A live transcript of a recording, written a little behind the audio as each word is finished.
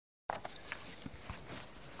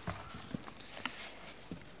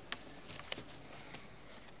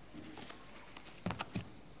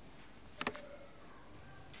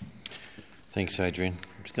Thanks, Adrian.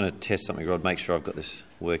 I'm just going to test something, Rod, make sure I've got this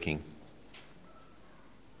working.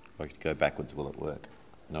 If I could go backwards, will it work?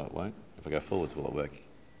 No, it won't. If I go forwards, will it work?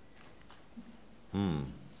 That's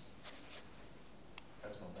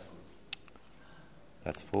not backwards.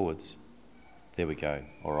 That's forwards. There we go.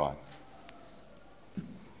 All right.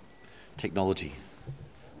 Technology.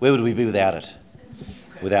 Where would we be without it?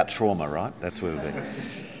 Without trauma, right? That's where we'd be.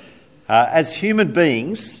 As human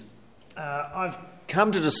beings, I've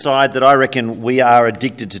come to decide that I reckon we are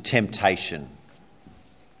addicted to temptation.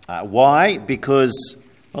 Why? Because,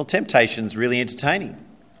 well, temptation's really entertaining.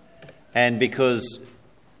 And because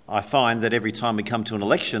I find that every time we come to an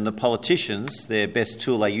election, the politicians, their best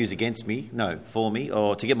tool they use for me,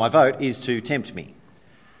 or to get my vote, is to tempt me.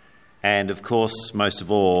 And of course, most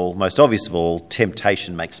obvious of all,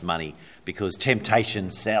 temptation makes money because temptation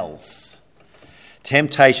sells.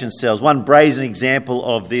 Temptation sells. One brazen example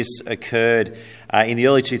of this occurred in the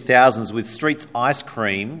early 2000s with Streets Ice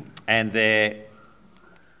Cream and their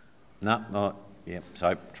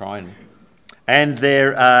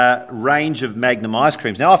range of Magnum ice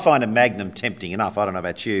creams. Now, I find a Magnum tempting enough. I don't know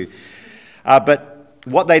about you. But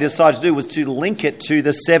what they decided to do was to link it to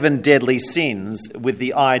the 7 deadly sins, with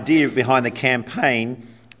the idea behind the campaign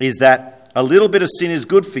is that a little bit of sin is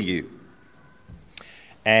good for you.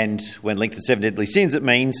 And when linked to the 7 deadly sins, it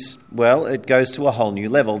means, well, it goes to a whole new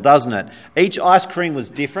level, doesn't it? Each ice cream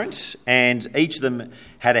was different, and each of them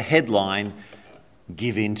had a headline,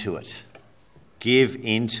 "Give into it." Give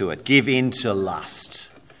into it. Give into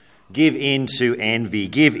lust. Give into envy.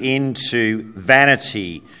 Give into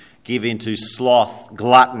vanity. Give into sloth,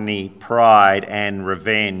 gluttony, pride, and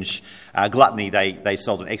revenge. Gluttony, they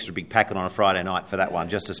sold an extra big packet on a Friday night for that one,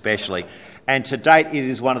 just especially. And to date, it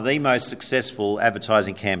is one of the most successful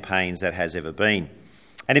advertising campaigns that has ever been.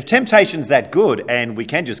 And if temptation's that good and we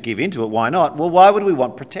can just give into it, why not? Well, why would we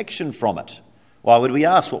want protection from it? Why would we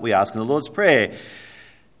ask what we ask in the Lord's Prayer?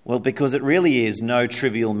 Well, because it really is no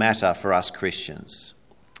trivial matter for us Christians.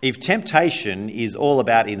 If temptation is all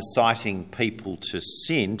about inciting people to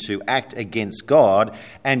sin, to act against God,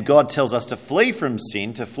 and God tells us to flee from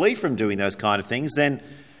sin, to flee from doing those kind of things, then,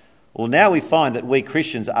 well, now we find that we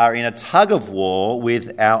Christians are in a tug of war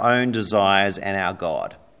with our own desires and our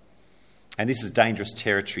God. And this is dangerous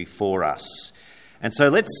territory for us. And so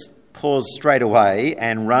let's pause straight away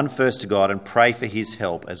and run first to God and pray for his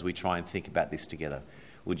help as we try and think about this together.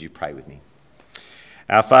 Would you pray with me?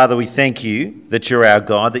 Our Father, we thank you that you're our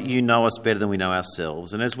God, that you know us better than we know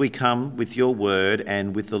ourselves. And as we come with your word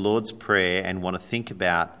and with the Lord's Prayer and want to think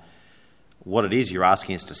about what it is you're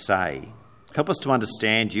asking us to say, help us to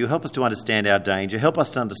understand you, help us to understand our danger, help us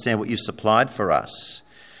to understand what you've supplied for us,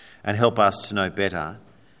 and help us to know better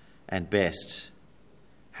and best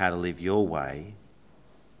how to live your way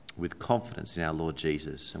with confidence in our Lord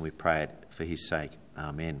Jesus. And we pray it for his sake.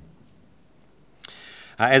 Amen.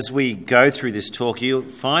 As we go through this talk, you'll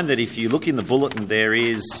find that if you look in the bulletin, there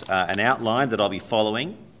is an outline that I'll be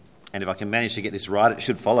following. And if I can manage to get this right, it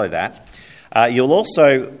should follow that. You'll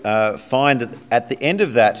also find at the end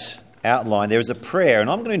of that outline, there is a prayer.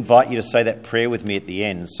 And I'm going to invite you to say that prayer with me at the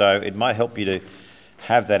end. So it might help you to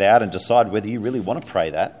have that out and decide whether you really want to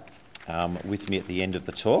pray that with me at the end of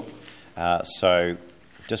the talk. So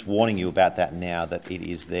just warning you about that now, that it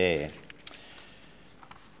is there.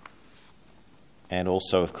 And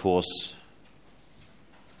also, of course,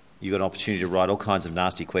 you've got an opportunity to write all kinds of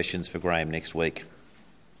nasty questions for Graham next week.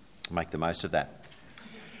 Make the most of that.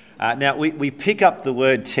 Now, we pick up the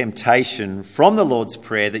word temptation from the Lord's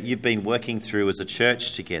Prayer that you've been working through as a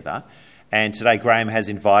church together. And today, Graham has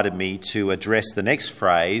invited me to address the next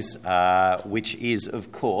phrase, which is,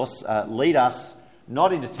 of course, lead us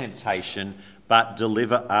not into temptation, but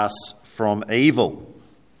deliver us from evil.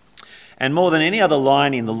 And more than any other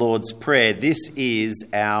line in the Lord's Prayer, this is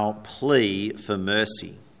our plea for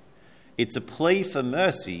mercy. It's a plea for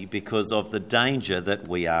mercy because of the danger that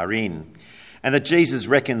we are in. And that Jesus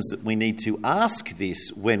reckons that we need to ask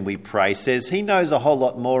this when we pray, says he knows a whole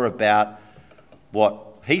lot more about what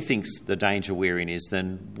he thinks the danger we're in is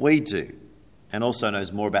than we do, and also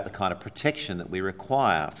knows more about the kind of protection that we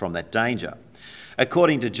require from that danger.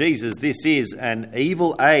 According to Jesus, this is an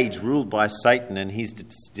evil age ruled by Satan and his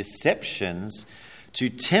deceptions to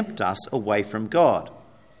tempt us away from God.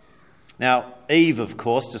 Now, Eve, of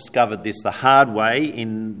course, discovered this the hard way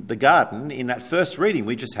in the garden in that first reading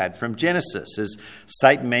we just had from Genesis, as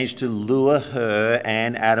Satan managed to lure her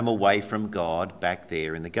and Adam away from God back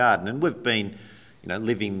there in the garden. And we've been,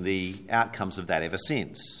 living the outcomes of that ever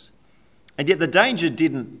since. And yet the danger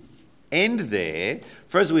didn't end there,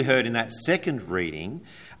 for as we heard in that second reading,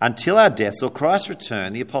 until our deaths or Christ's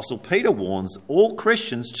return, the Apostle Peter warns all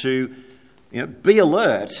Christians to Be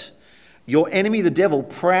alert. Your enemy, the devil,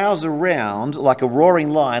 prowls around like a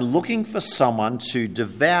roaring lion looking for someone to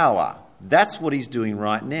devour. That's what he's doing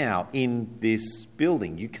right now in this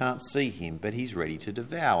building. You can't see him, but he's ready to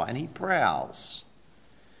devour, and he prowls.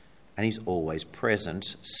 And he's always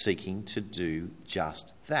present, seeking to do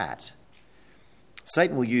just that.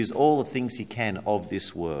 Satan will use all the things he can of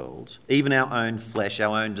this world, even our own flesh,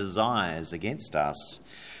 our own desires against us,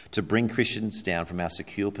 to bring Christians down from our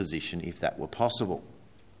secure position if that were possible.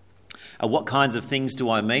 What kinds of things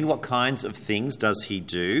do I mean? What kinds of things does he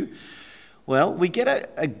do? Well, we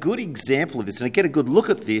get a good example of this and get a good look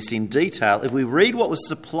at this in detail if we read what was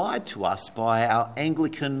supplied to us by our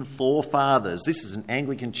Anglican forefathers. This is an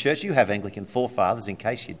Anglican church. You have Anglican forefathers, in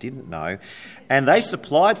case you didn't know. And they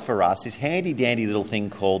supplied for us this handy-dandy little thing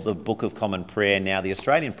called the Book of Common Prayer, now the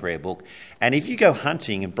Australian Prayer Book. And if you go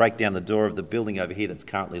hunting and break down the door of the building over here that's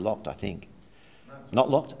currently locked, I think. Not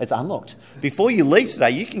locked, it's unlocked. Before you leave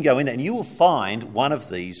today, you can go in there and you will find one of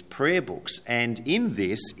these prayer books. And in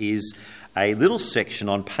this is a little section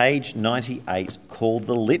on page 98 called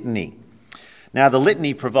the Litany. Now, the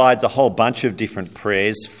Litany provides a whole bunch of different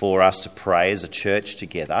prayers for us to pray as a church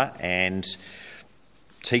together and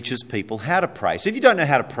teaches people how to pray. So if you don't know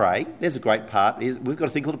how to pray, there's a great part. We've got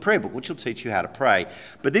a thing called a prayer book, which will teach you how to pray.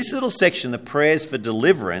 But this little section, the prayers for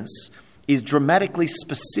deliverance, is dramatically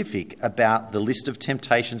specific about the list of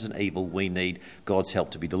temptations and evil we need God's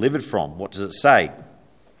help to be delivered from. What does it say?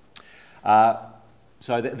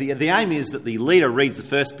 So the aim is that the leader reads the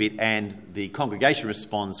first bit and the congregation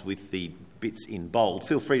responds with the bits in bold.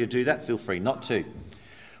 Feel free to do that, feel free not to.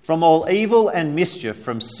 From all evil and mischief,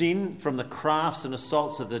 from sin, from the crafts and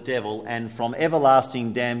assaults of the devil, and from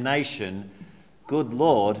everlasting damnation, good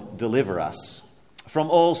Lord, deliver us. From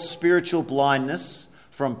all spiritual blindness,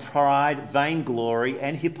 from pride, vainglory,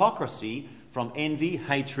 and hypocrisy, from envy,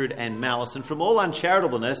 hatred, and malice, and from all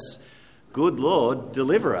uncharitableness, good Lord,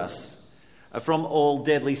 deliver us. From all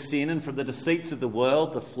deadly sin and from the deceits of the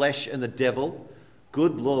world, the flesh, and the devil,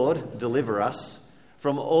 good Lord, deliver us.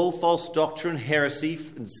 From all false doctrine, heresy,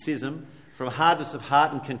 and schism, from hardness of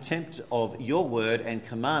heart and contempt of your word and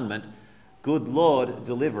commandment, good Lord,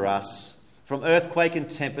 deliver us. From earthquake and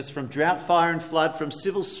tempest, from drought, fire and flood, from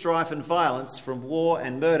civil strife and violence, from war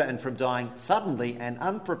and murder, and from dying suddenly and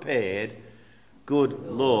unprepared, good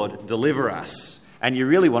Lord, deliver us. And you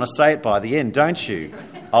really want to say it by the end, don't you?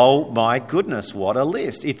 Oh my goodness, what a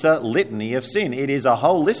list. It's a litany of sin. It is a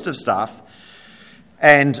whole list of stuff.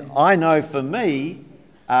 And I know for me,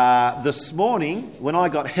 this morning, when I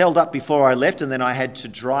got held up before I left and then I had to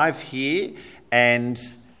drive here and...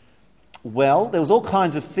 well, there was all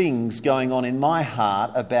kinds of things going on in my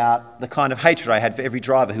heart about the kind of hatred I had for every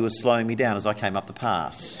driver who was slowing me down as I came up the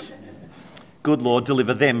pass. Good Lord,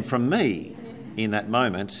 deliver them from me in that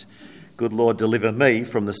moment. Good Lord, deliver me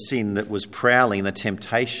from the sin that was prowling, the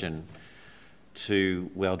temptation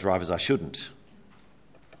to, drive as I shouldn't.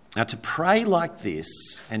 Now, to pray like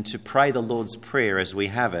this and to pray the Lord's Prayer as we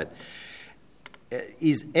have it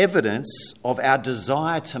is evidence of our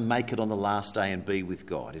desire to make it on the last day and be with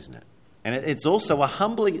God, isn't it? And it's also a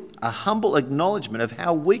humble acknowledgement of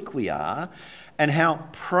how weak we are and how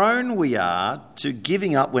prone we are to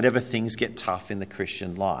giving up whenever things get tough in the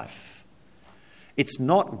Christian life. It's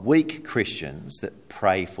not weak Christians that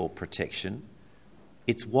pray for protection.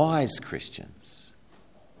 It's wise Christians.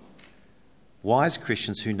 Wise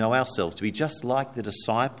Christians who know ourselves to be just like the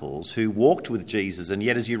disciples who walked with Jesus and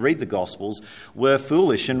yet, as you read the Gospels, were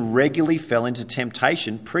foolish and regularly fell into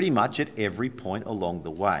temptation pretty much at every point along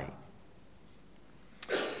the way.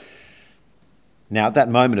 Now, at that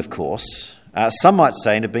moment, of course, some might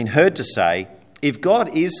say and have been heard to say, if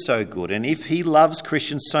God is so good and if he loves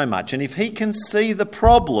Christians so much and if he can see the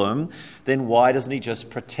problem, then why doesn't he just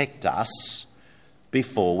protect us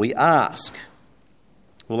before we ask?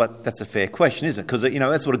 Well, that's a fair question, isn't it? Because,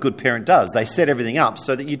 that's what a good parent does. They set everything up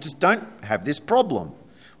so that you just don't have this problem.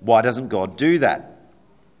 Why doesn't God do that?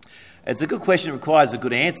 It's a good question. It requires a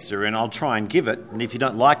good answer, and I'll try and give it. And if you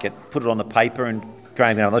don't like it, put it on the paper and go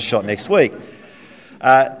and another shot next week.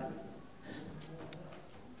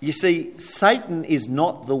 You see, Satan is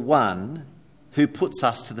not the one who puts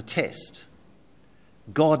us to the test.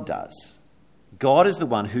 God does. God is the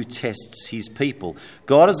one who tests his people.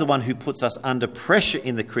 God is the one who puts us under pressure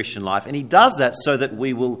in the Christian life, and he does that so that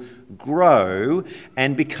we will grow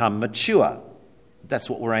and become mature. That's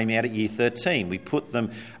what we're aiming at Year 13. We put them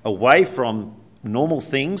away from normal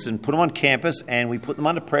things and put them on campus, and we put them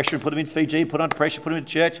under pressure and put them in Fiji, put them under pressure, put them in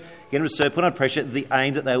church, get them to serve, put them under pressure, the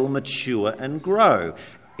aim that they will mature and grow.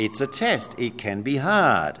 It's a test. It can be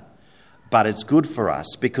hard, but it's good for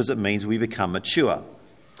us because it means we become mature.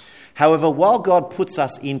 However, while God puts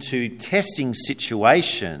us into testing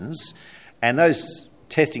situations, and those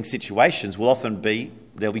testing situations will often be,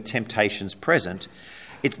 there'll be temptations present,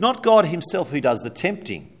 it's not God himself who does the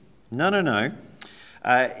tempting. No.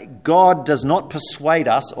 God does not persuade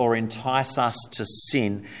us or entice us to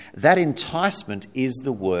sin. That enticement is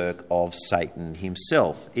the work of Satan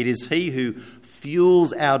himself. It is he who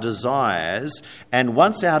fuels our desires, and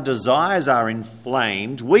once our desires are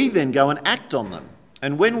inflamed, we then go and act on them.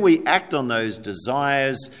 And when we act on those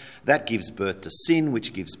desires, that gives birth to sin,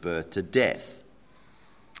 which gives birth to death.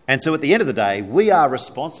 And so at the end of the day, we are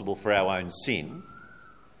responsible for our own sin.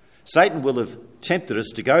 Satan will have tempted us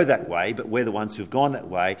to go that way, but we're the ones who've gone that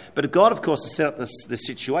way. But God, of course, has set up this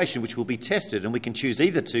situation which will be tested, and we can choose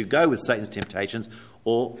either to go with Satan's temptations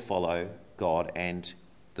or follow God and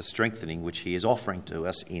the strengthening which he is offering to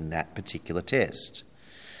us in that particular test.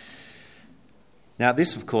 Now,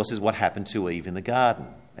 this, of course, is what happened to Eve in the garden.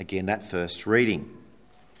 Again, that first reading,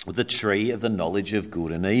 with the tree of the knowledge of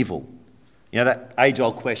good and evil. You know, that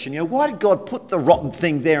age-old question, why did God put the rotten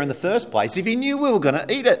thing there in the first place if he knew we were going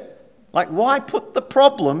to eat it? Like, why put the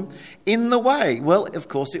problem in the way? Well, of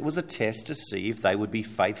course, it was a test to see if they would be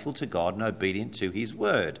faithful to God and obedient to his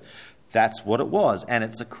word. That's what it was. And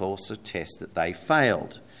it's, of course, a test that they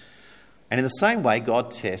failed. And in the same way,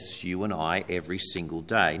 God tests you and I every single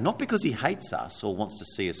day. Not because he hates us or wants to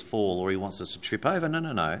see us fall or he wants us to trip over.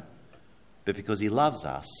 No. But because he loves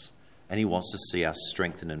us and he wants to see us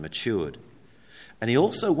strengthened and matured. And he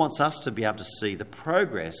also wants us to be able to see the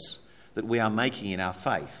progress that we are making in our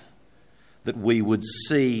faith. That we would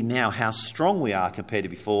see now how strong we are compared to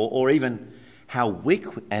before, or even how weak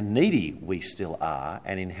and needy we still are,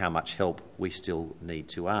 and in how much help we still need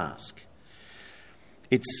to ask.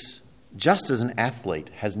 It's just as an athlete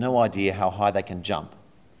has no idea how high they can jump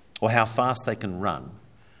or how fast they can run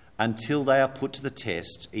until they are put to the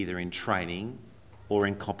test, either in training or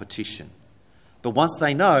in competition. But once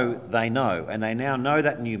they know, and they now know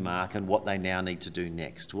that new mark and what they now need to do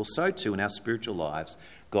next. Well, so too in our spiritual lives,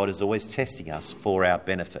 God is always testing us for our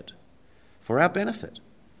benefit. For our benefit.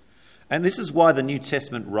 And this is why the New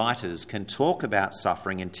Testament writers can talk about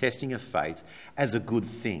suffering and testing of faith as a good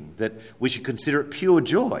thing, that we should consider it pure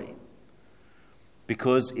joy,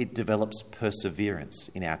 because it develops perseverance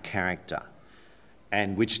in our character,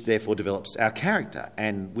 and which therefore develops our character,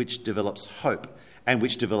 and which develops hope, and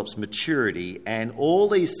which develops maturity. And all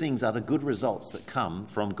these things are the good results that come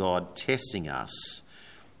from God testing us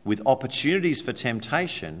with opportunities for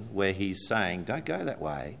temptation where he's saying, don't go that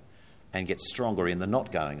way, and get stronger in the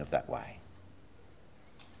not going of that way.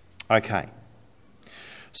 Okay.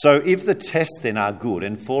 So if the tests then are good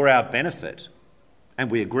and for our benefit,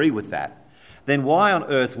 and we agree with that, then why on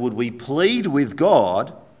earth would we plead with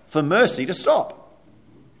God for mercy to stop?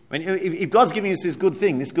 I mean, if God's giving us this good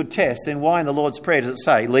thing, this good test, then why in the Lord's Prayer does it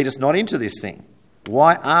say, lead us not into this thing?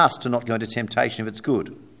 Why ask to not go into temptation if it's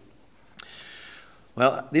good?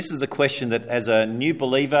 Well, this is a question that as a new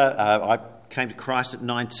believer, I came to Christ at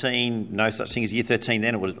 19, no such thing as year 13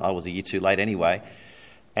 then, I was a year too late anyway,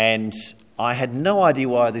 and I had no idea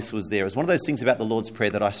why this was there. It was one of those things about the Lord's Prayer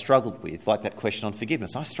that I struggled with, like that question on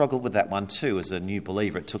forgiveness. I struggled with that one too as a new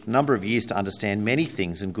believer. It took a number of years to understand many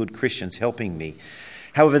things and good Christians helping me.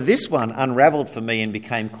 However, this one unravelled for me and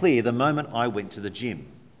became clear the moment I went to the gym.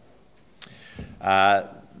 I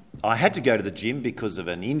had to go to the gym because of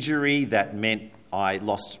an injury that meant I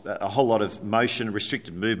lost a whole lot of motion,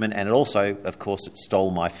 restricted movement, and it also, of course, it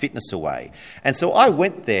stole my fitness away. And so I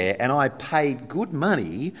went there and I paid good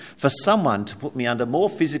money for someone to put me under more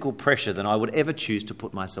physical pressure than I would ever choose to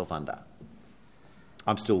put myself under.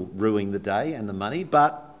 I'm still ruining the day and the money,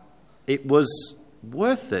 but it was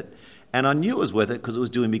worth it. And I knew it was worth it because it was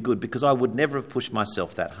doing me good, because I would never have pushed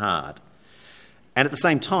myself that hard. And at the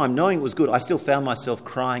same time, knowing it was good, I still found myself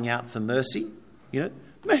crying out for mercy.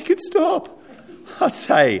 Make it stop. I'd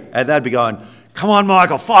say, and they'd be going, come on,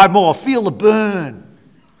 Michael, 5 more, feel the burn.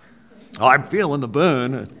 I'm feeling the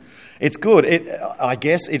burn. It's good. I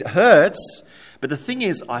guess it hurts, but the thing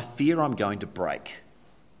is, I fear I'm going to break.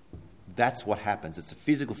 That's what happens. It's a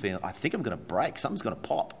physical feeling. I think I'm going to break. Something's going to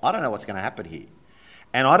pop. I don't know what's going to happen here.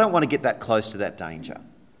 And I don't want to get that close to that danger,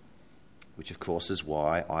 which, of course, is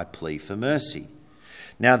why I plead for mercy.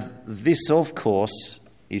 Now, this, of course,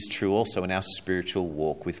 is true also in our spiritual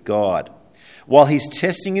walk with God. While his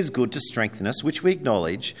testing is good to strengthen us, which we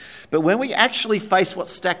acknowledge, but when we actually face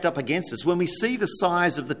what's stacked up against us, when we see the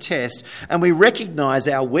size of the test and we recognise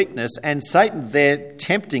our weakness and Satan there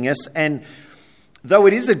tempting us, and though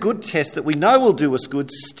it is a good test that we know will do us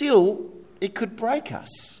good, still it could break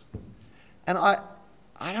us. And I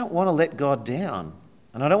don't want to let God down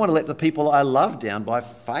And I don't want to let the people I love down by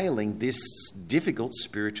failing this difficult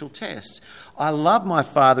spiritual test. I love my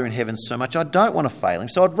Father in heaven so much, I don't want to fail him,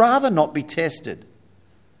 so I'd rather not be tested.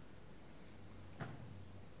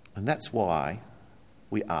 And that's why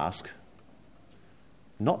we ask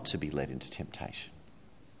not to be led into temptation,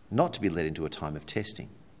 not to be led into a time of testing.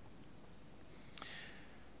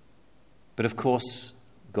 But of course,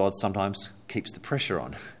 God sometimes keeps the pressure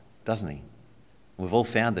on, doesn't he? We've all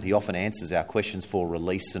found that he often answers our questions for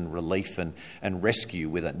release and relief and rescue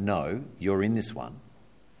with a no, you're in this one.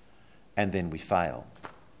 And then we fail.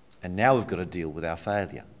 And now we've got to deal with our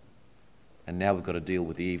failure. And now we've got to deal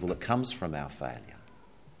with the evil that comes from our failure.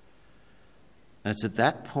 And it's at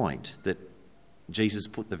that point that Jesus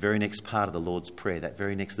put the very next part of the Lord's Prayer, that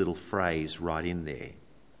very next little phrase right in there. Do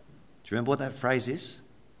you remember what that phrase is?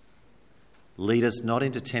 Lead us not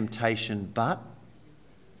into temptation, but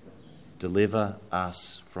deliver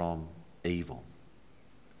us from evil.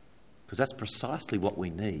 Because that's precisely what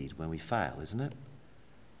we need when we fail, isn't it?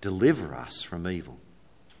 Deliver us from evil.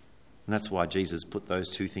 And that's why Jesus put those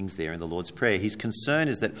two things there in the Lord's Prayer. His concern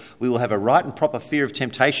is that we will have a right and proper fear of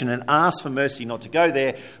temptation and ask for mercy not to go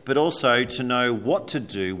there, but also to know what to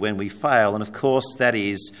do when we fail. And of course, that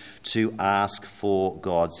is to ask for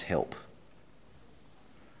God's help.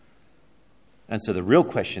 And so the real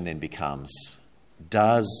question then becomes,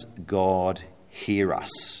 does God hear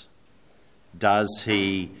us? Does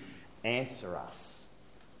he answer us?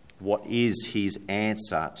 What is his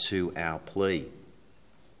answer to our plea?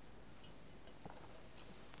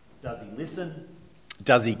 Does he listen?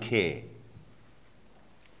 Does he care?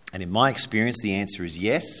 And in my experience, the answer is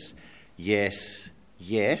yes, yes,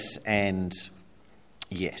 yes, and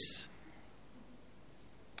yes.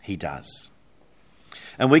 He does.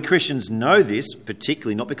 And we Christians know this,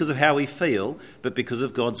 particularly not because of how we feel, but because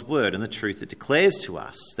of God's word and the truth it declares to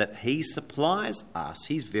us that he supplies us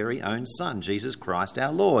his very own Son, Jesus Christ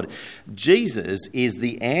our Lord. Jesus is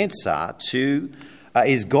the answer to,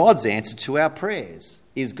 is God's answer to our prayers,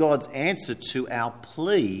 is God's answer to our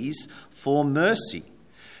pleas for mercy.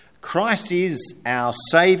 Christ is our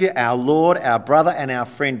Saviour, our Lord, our brother and our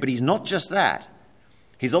friend, but he's not just that.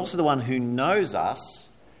 He's also the one who knows us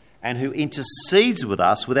and who intercedes with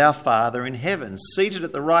us with our Father in heaven, seated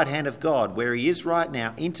at the right hand of God, where he is right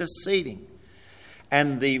now, interceding.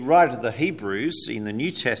 And the writer of the Hebrews in the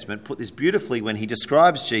New Testament put this beautifully when he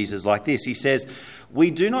describes Jesus like this. He says,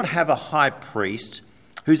 we do not have a high priest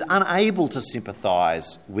who's unable to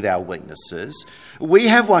sympathise with our weaknesses. We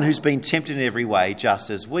have one who's been tempted in every way,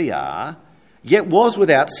 just as we are, yet was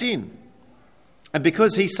without sin. And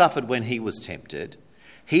because he suffered when he was tempted,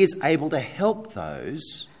 he is able to help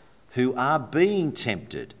those who are being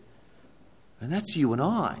tempted. And that's you and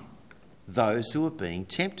I, those who are being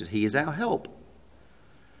tempted. He is our help.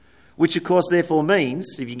 Which, of course, therefore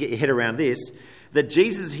means, if you can get your head around this, that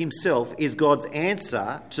Jesus himself is God's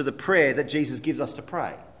answer to the prayer that Jesus gives us to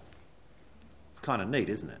pray. It's kind of neat,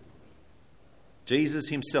 isn't it? Jesus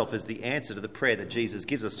himself is the answer to the prayer that Jesus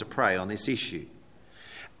gives us to pray on this issue.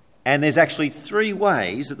 And there's actually three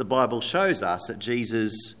ways that the Bible shows us that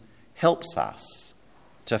Jesus helps us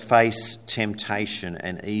to face temptation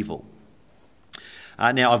and evil.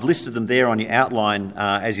 Now, I've listed them there on your outline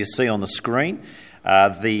as you see on the screen.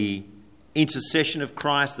 The intercession of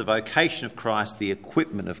Christ, the vocation of Christ, the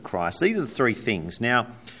equipment of Christ. These are the three things. Now,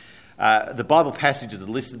 the Bible passages are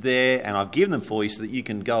listed there, and I've given them for you so that you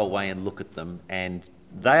can go away and look at them. And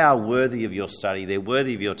they are worthy of your study. They're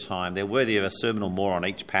worthy of your time. They're worthy of a sermon or more on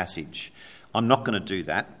each passage. I'm not going to do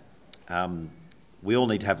that. We all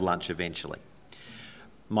need to have lunch eventually.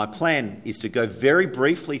 My plan is to go very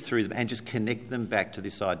briefly through them and just connect them back to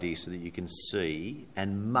this idea so that you can see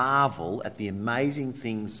and marvel at the amazing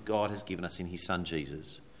things God has given us in his Son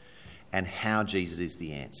Jesus and how Jesus is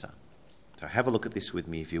the answer. So have a look at this with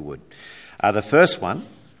me if you would. The first one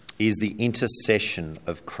is the intercession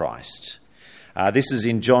of Christ. This is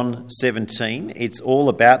in John 17. It's all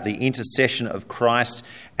about the intercession of Christ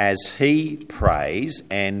as he prays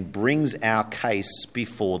and brings our case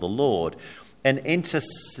before the Lord. An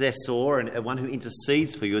intercessor, and one who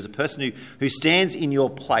intercedes for you, is a person who stands in your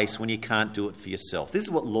place when you can't do it for yourself. This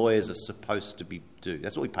is what lawyers are supposed to do.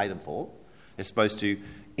 That's what we pay them for. They're supposed to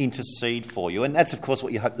intercede for you. And that's, of course,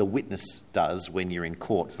 what you hope the witness does when you're in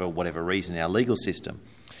court for whatever reason in our legal system.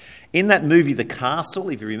 In that movie, The Castle,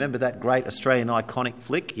 if you remember that great Australian iconic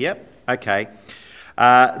flick, yep, okay,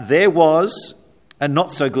 there was a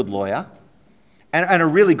not-so-good lawyer and a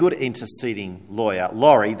really good interceding lawyer,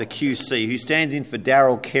 Laurie, the QC, who stands in for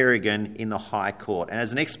Darryl Kerrigan in the High Court. And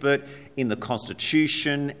as an expert in the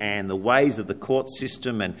Constitution and the ways of the court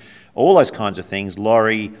system and all those kinds of things,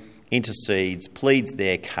 Laurie intercedes, pleads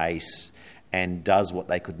their case, and does what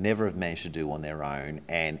they could never have managed to do on their own,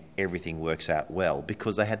 and everything works out well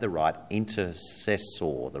because they had the right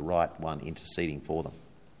intercessor, the right one interceding for them.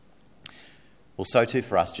 Well, so too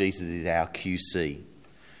for us, Jesus is our QC,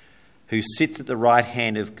 who sits at the right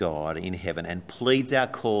hand of God in heaven and pleads our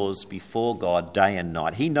cause before God day and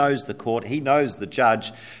night. He knows the court, he knows the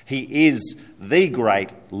judge, he is the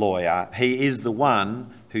great lawyer, he is the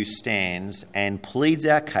one who stands and pleads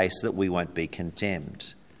our case so that we won't be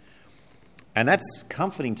condemned. And that's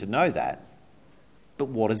comforting to know that, but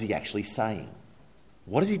what is he actually saying?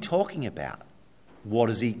 What is he talking about? What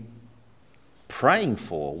is he praying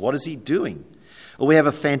for? What is he doing? Well, we have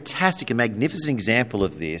a fantastic and magnificent example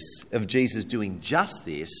of this, of Jesus doing just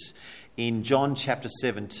this, in John chapter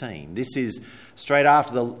 17. This is straight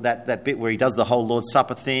after that bit where he does the whole Lord's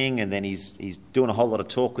Supper thing, and then he's doing a whole lot of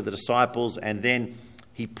talk with the disciples, and then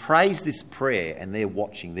he prays this prayer, and they're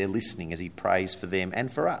watching, they're listening as he prays for them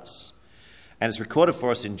and for us. And it's recorded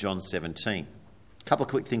for us in John 17. A couple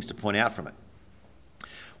of quick things to point out from it.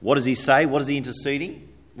 What does he say? What is he interceding?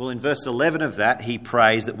 Well, in verse 11 of that, he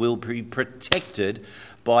prays that we'll be protected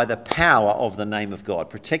by the power of the name of God.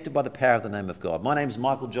 Protected by the power of the name of God. My name's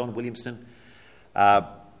Michael John Williamson.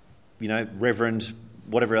 Reverend,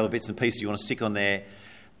 whatever other bits and pieces you want to stick on there.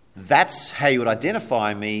 That's how you would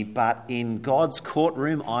identify me, but in God's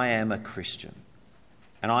courtroom, I am a Christian.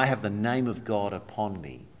 And I have the name of God upon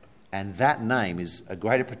me. And that name is a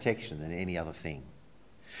greater protection than any other thing.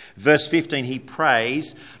 Verse 15, he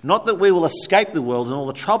prays, not that we will escape the world and all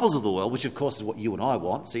the troubles of the world, which of course is what you and I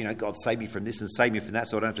want. So, God save me from this and save me from that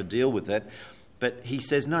so I don't have to deal with it. But he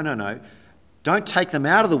says, no. Don't take them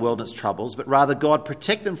out of the world and its troubles, but rather God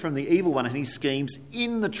protect them from the evil one and his schemes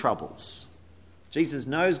in the troubles. Jesus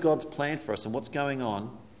knows God's plan for us and what's going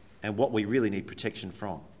on and what we really need protection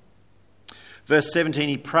from. Verse 17,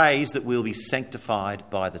 he prays that we'll be sanctified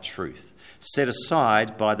by the truth, set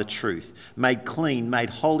aside by the truth, made clean,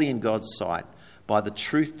 made holy in God's sight by the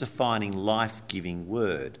truth-defining, life-giving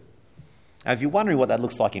word. Now, if you're wondering what that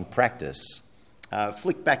looks like in practice,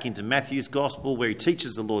 flick back into Matthew's Gospel where he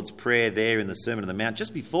teaches the Lord's Prayer there in the Sermon on the Mount.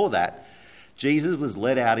 Just before that, Jesus was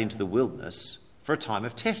led out into the wilderness for a time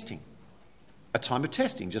of testing. A time of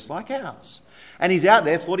testing, just like ours. And he's out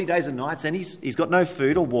there 40 days and nights and he's got no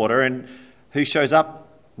food or water, and who shows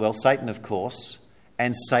up? Well, Satan, of course.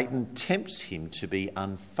 And Satan tempts him to be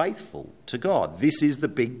unfaithful to God. This is the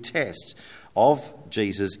big test of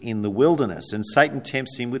Jesus in the wilderness. And Satan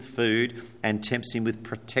tempts him with food and tempts him with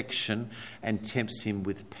protection and tempts him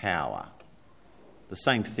with power. The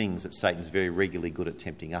same things that Satan's very regularly good at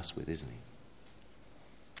tempting us with, isn't he?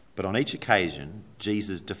 But on each occasion,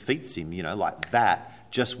 Jesus defeats him, like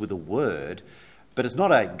that, just with a word. But it's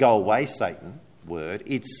not a go away, Satan word.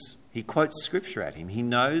 He quotes scripture at him. He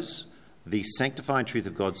knows the sanctifying truth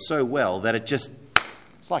of God so well that it's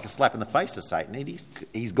like a slap in the face to Satan.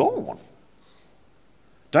 He's gone.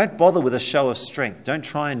 Don't bother with a show of strength. Don't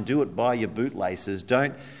try and do it by your bootlaces.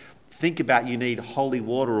 Don't think about you need holy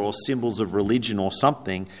water or symbols of religion or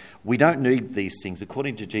something. We don't need these things.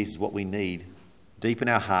 According to Jesus, what we need deep in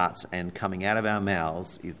our hearts and coming out of our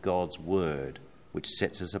mouths is God's word, which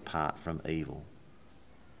sets us apart from evil.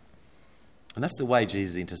 And that's the way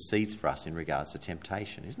Jesus intercedes for us in regards to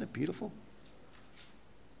temptation. Isn't it beautiful?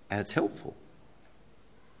 And it's helpful.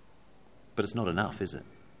 But it's not enough, is it?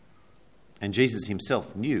 And Jesus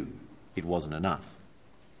himself knew it wasn't enough.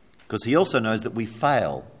 Because he also knows that we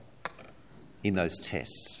fail in those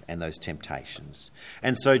tests and those temptations.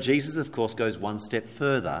 And so Jesus, of course, goes one step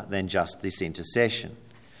further than just this intercession.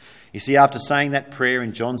 You see, after saying that prayer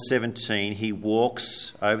in John 17, he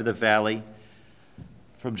walks over the valley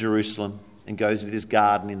from Jerusalem and goes into this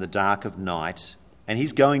garden in the dark of night. And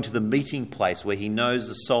he's going to the meeting place where he knows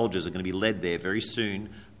the soldiers are going to be led there very soon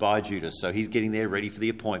by Judas. So he's getting there ready for the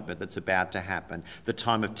appointment that's about to happen, the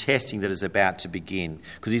time of testing that is about to begin.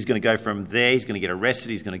 Because he's going to go from there, he's going to get arrested,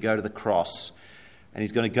 he's going to go to the cross. And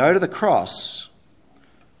he's going to go to the cross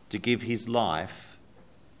to give his life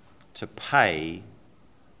to pay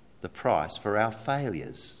the price for our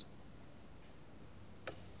failures.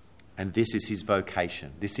 And this is his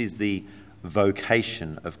vocation. This is the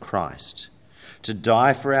vocation of Christ, to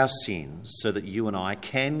die for our sins so that you and I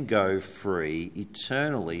can go free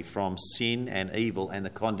eternally from sin and evil and the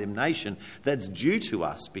condemnation that's due to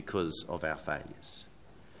us because of our failures.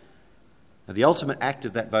 Now, the ultimate act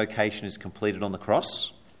of that vocation is completed on the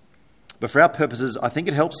cross, but for our purposes, I think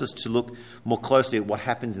it helps us to look more closely at what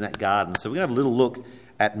happens in that garden. So we're going to have a little look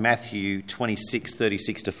at Matthew 26,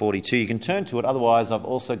 36 to 42. You can turn to it, otherwise I've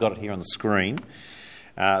also got it here on the screen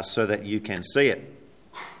so that you can see it.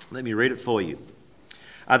 Let me read it for you.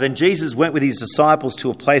 Then Jesus went with his disciples to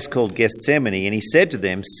a place called Gethsemane, and he said to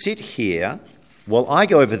them, "Sit here while I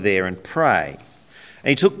go over there and pray." And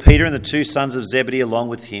he took Peter and the two sons of Zebedee along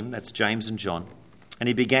with him, that's James and John, and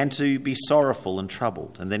he began to be sorrowful and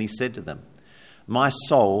troubled. And then he said to them, "My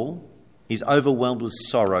soul is overwhelmed with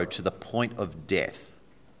sorrow to the point of death.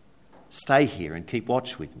 Stay here and keep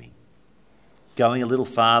watch with me." Going a little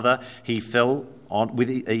farther, he fell with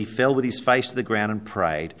his face to the ground and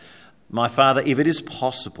prayed, "My Father, if it is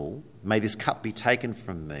possible, may this cup be taken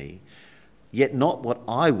from me, yet not what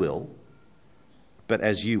I will, but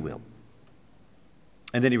as you will."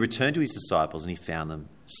 And then he returned to his disciples and he found them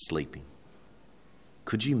sleeping.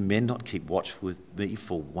 "Could you men not keep watch with me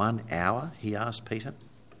for 1 hour?" he asked Peter.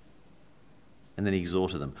 And then he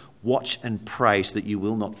exhorted them, "Watch and pray so that you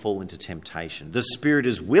will not fall into temptation. The spirit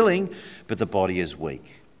is willing, but the body is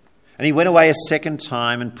weak." And he went away a second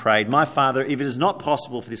time and prayed, "My Father, if it is not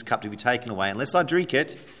possible for this cup to be taken away unless I drink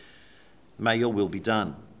it, may your will be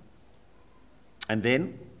done." And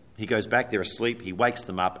then he goes back, they're asleep, he wakes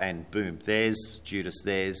them up, and boom, there's Judas,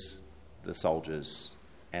 there's the soldiers,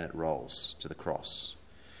 and it rolls to the cross.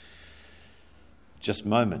 Just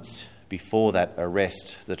moments before that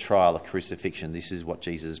arrest, the trial, the crucifixion, this is what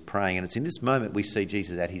Jesus is praying. And it's in this moment we see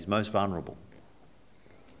Jesus at his most vulnerable.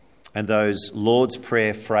 And those Lord's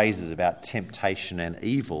Prayer phrases about temptation and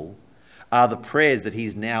evil are the prayers that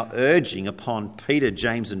he's now urging upon Peter,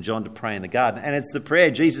 James and John to pray in the garden. And it's the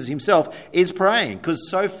prayer Jesus himself is praying, because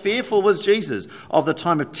so fearful was Jesus of the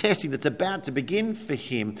time of testing that's about to begin for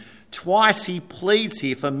him. Twice he pleads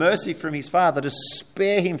here for mercy from his Father to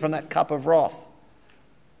spare him from that cup of wrath.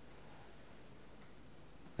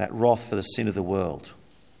 That wrath for the sin of the world.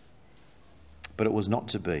 But it was not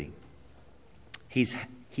to be.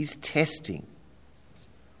 His testing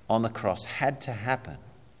on the cross had to happen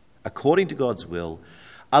according to God's will,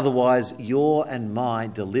 otherwise your and my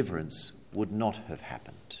deliverance would not have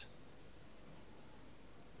happened.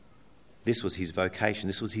 This was his vocation,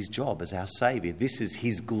 this was his job as our Saviour, this is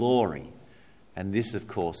his glory, and this of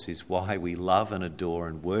course is why we love and adore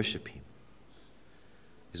and worship him.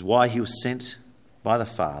 Is why he was sent by the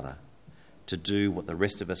Father to do what the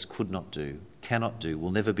rest of us could not do, cannot do,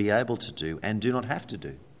 will never be able to do, and do not have to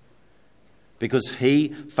do. Because he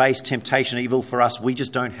faced temptation and evil for us, we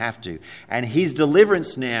just don't have to. And his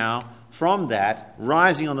deliverance now from that,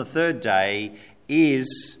 rising on the third day,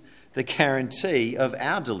 is the guarantee of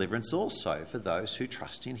our deliverance also for those who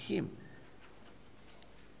trust in him.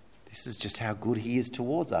 This is just how good he is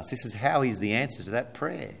towards us. This is how he's the answer to that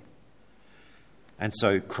prayer. And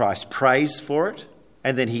so Christ prays for it,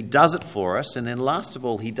 and then he does it for us, and then last of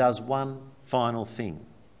all, he does one final thing.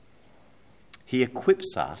 He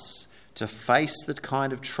equips us to face the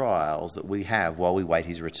kind of trials that we have while we wait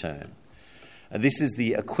his return. And this is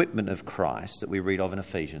the equipment of Christ that we read of in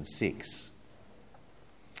Ephesians 6.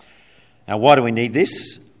 Now, why do we need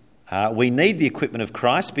this? We need the equipment of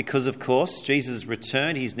Christ because, of course, Jesus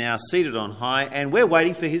returned. He's now seated on high, and we're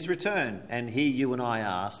waiting for his return. And here you and I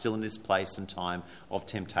are, still in this place and time of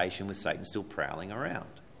temptation with Satan still prowling around.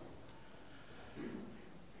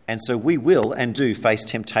 And so we will and do face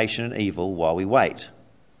temptation and evil while we wait.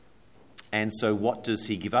 And so what does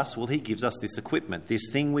he give us? Well, he gives us this equipment, this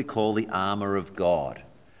thing we call the armour of God,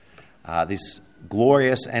 this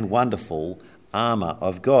glorious and wonderful armour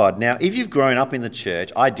of God. Now, if you've grown up in the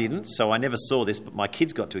church, I didn't, so I never saw this, but my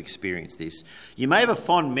kids got to experience this. You may have a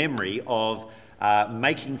fond memory of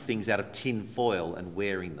making things out of tin foil and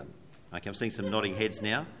wearing them. Okay, I'm seeing some nodding heads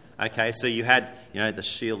now. Okay, so you had, the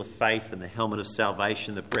shield of faith and the helmet of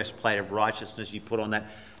salvation, the breastplate of righteousness. You put on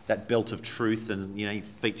that belt of truth, and your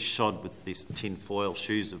feet shod with this tin foil,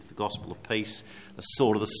 shoes of the gospel of peace, the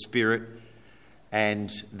sword of the Spirit.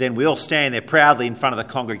 And then we all stand there proudly in front of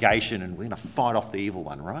the congregation, and we're going to fight off the evil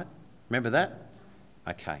one, right? Remember that?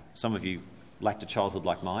 Okay, some of you lacked a childhood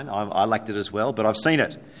like mine. I lacked it as well, but I've seen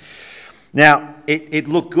it. Now, it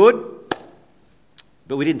looked good,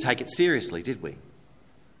 but we didn't take it seriously, did we?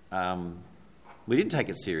 We didn't take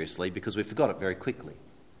it seriously because we forgot it very quickly.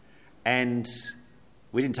 And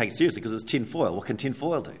we didn't take it seriously because it's tin foil. What can tin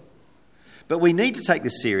foil do? But we need to take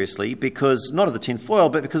this seriously because, not of the tin foil,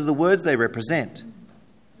 but because of the words they represent.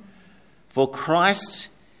 For Christ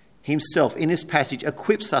himself, in this passage,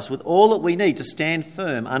 equips us with all that we need to stand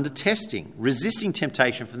firm under testing, resisting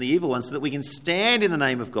temptation from the evil one so that we can stand in the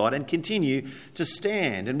name of God and continue to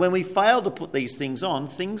stand. And when we fail to put these things on,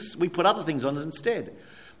 we put other things on instead.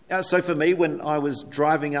 So for me, when I was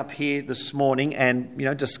driving up here this morning and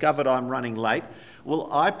discovered I'm running late,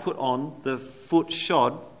 well, I put on the foot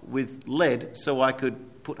shod with lead so I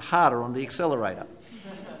could put harder on the accelerator.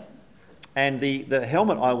 And the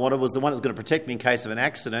helmet I wanted was the one that was going to protect me in case of an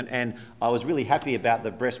accident, and I was really happy about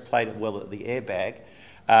the breastplate as well as the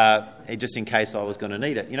airbag, just in case I was going to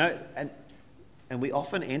need it. And we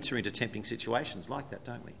often enter into tempting situations like that,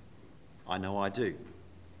 don't we? I know I do.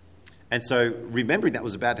 And so remembering that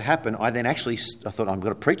was about to happen, I thought, I'm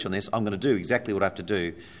going to preach on this. I'm going to do exactly what I have to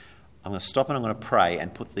do. I'm going to stop and I'm going to pray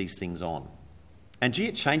and put these things on. And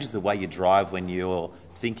it changes the way you drive when you're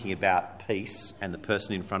thinking about peace and the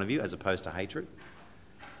person in front of you as opposed to hatred.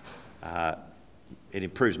 It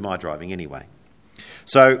improves my driving anyway.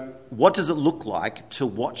 So what does it look like to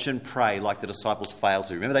watch and pray like the disciples failed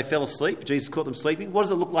to? Remember, they fell asleep. Jesus caught them sleeping. What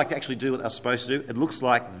does it look like to actually do what they're supposed to do? It looks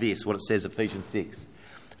like this, what it says, Ephesians 6.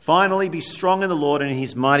 Finally, be strong in the Lord and in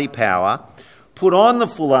his mighty power. Put on the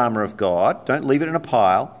full armour of God. Don't leave it in a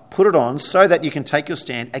pile. Put it on so that you can take your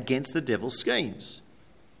stand against the devil's schemes.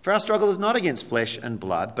 For our struggle is not against flesh and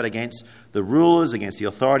blood, but against the rulers, against the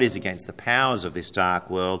authorities, against the powers of this dark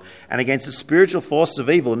world, and against the spiritual forces of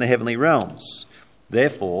evil in the heavenly realms.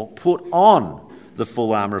 Therefore, put on the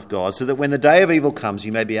full armour of God, so that when the day of evil comes,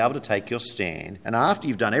 you may be able to take your stand. And after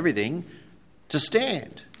you've done everything, to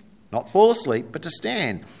stand. Not fall asleep, but to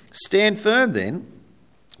stand. Stand firm then,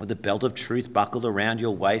 with the belt of truth buckled around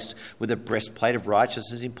your waist, with a breastplate of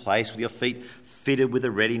righteousness in place, with your feet fitted with the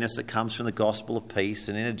readiness that comes from the gospel of peace.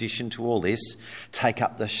 And in addition to all this, take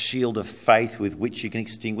up the shield of faith with which you can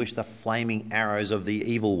extinguish the flaming arrows of the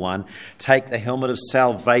evil one. Take the helmet of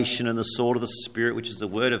salvation and the sword of the Spirit, which is the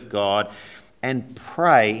word of God, and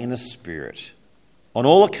pray in the Spirit on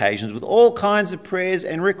all occasions with all kinds of prayers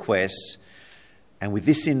and requests. And with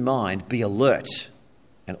this in mind, be alert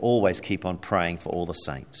and always keep on praying for all the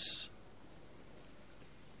saints.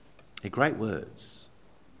 They're great words.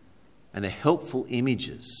 And they're helpful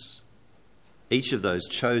images. Each of those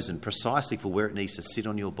chosen precisely for where it needs to sit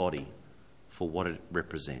on your body, for what it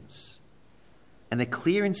represents. And they're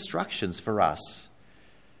clear instructions for us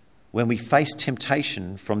when we face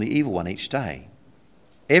temptation from the evil one each day.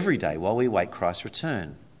 Every day while we await Christ's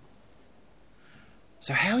return.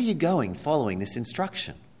 So how are you going following this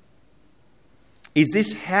instruction? Is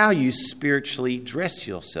this how you spiritually dress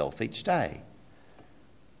yourself each day?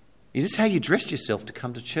 Is this how you dressed yourself to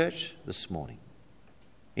come to church this morning?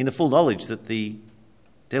 In the full knowledge that the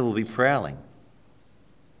devil will be prowling.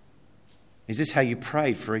 Is this how you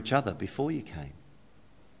prayed for each other before you came?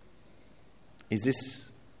 Is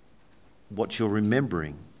this what you're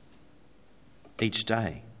remembering each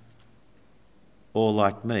day? Or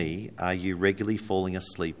like me, are you regularly falling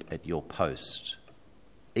asleep at your post,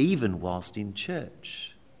 even whilst in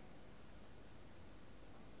church?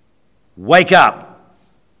 Wake up,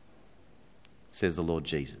 says the Lord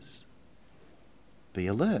Jesus. Be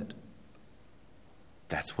alert.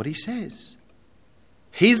 That's what he says.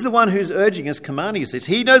 He's the one who's urging us, commanding us this.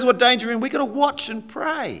 He knows what danger we're in. We've got to watch and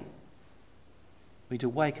pray. We need to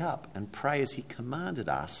wake up and pray as he commanded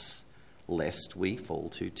us, lest we fall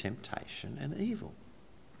to temptation and evil.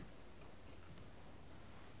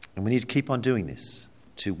 And we need to keep on doing this,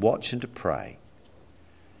 to watch and to pray,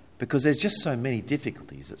 because there's just so many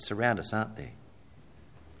difficulties that surround us, aren't there?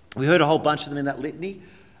 We heard a whole bunch of them in that litany,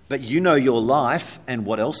 but you know your life and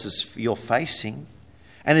what else you're facing.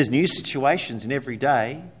 And there's new situations in every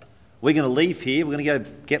day. We're going to leave here, we're going to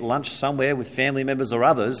go get lunch somewhere with family members or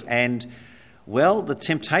others, and well, the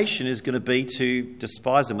temptation is going to be to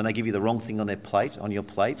despise them when they give you the wrong thing on your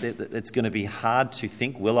plate. It's going to be hard to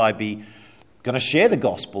think, will I be going to share the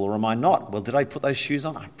gospel or am I not? Well, did I put those shoes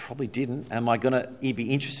on? I probably didn't. Am I going to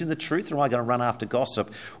be interested in the truth or am I going to run after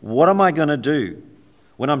gossip? What am I going to do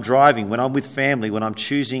when I'm driving, when I'm with family, when I'm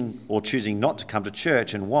choosing not to come to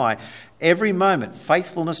church, and why? Every moment,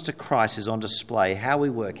 faithfulness to Christ is on display. How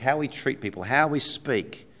we work, how we treat people, how we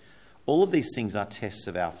speak. All of these things are tests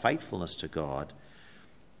of our faithfulness to God.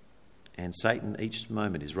 And Satan each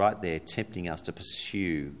moment is right there tempting us to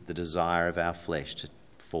pursue the desire of our flesh to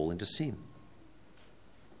fall into sin.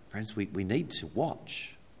 Friends, we need to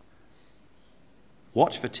watch.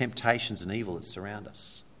 Watch for temptations and evil that surround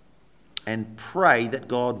us. And pray that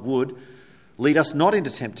God would lead us not into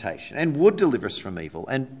temptation and would deliver us from evil.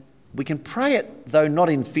 And we can pray it, though not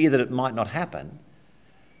in fear that it might not happen.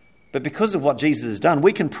 But because of what Jesus has done,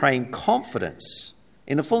 we can pray in confidence,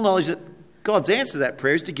 in the full knowledge that God's answer to that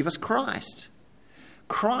prayer is to give us Christ.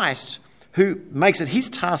 Christ, who makes it his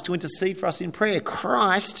task to intercede for us in prayer.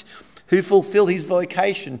 Christ, who fulfilled his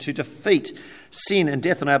vocation to defeat sin and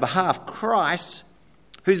death on our behalf. Christ,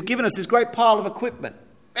 who's given us this great pile of equipment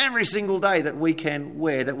every single day that we can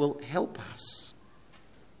wear that will help us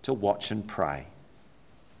to watch and pray.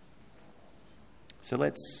 So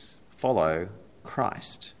let's follow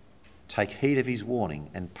Christ. Take heed of his warning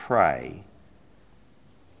and pray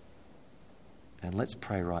And let's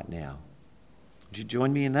pray right now. Would you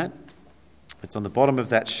join me in that? It's on the bottom of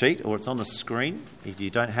that sheet, or it's on the screen if you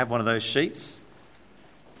don't have one of those sheets.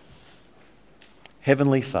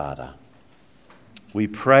 Heavenly Father, we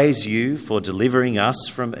praise you for delivering us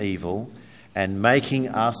from evil and making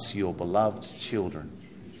us your beloved children.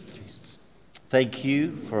 Jesus. Thank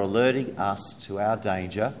you for alerting us to our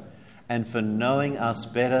danger and for knowing us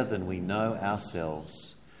better than we know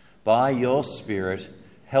ourselves. By your Spirit,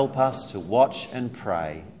 help us to watch and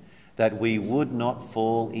pray that we would not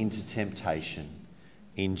fall into temptation.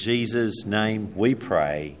 In Jesus' name we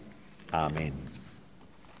pray. Amen.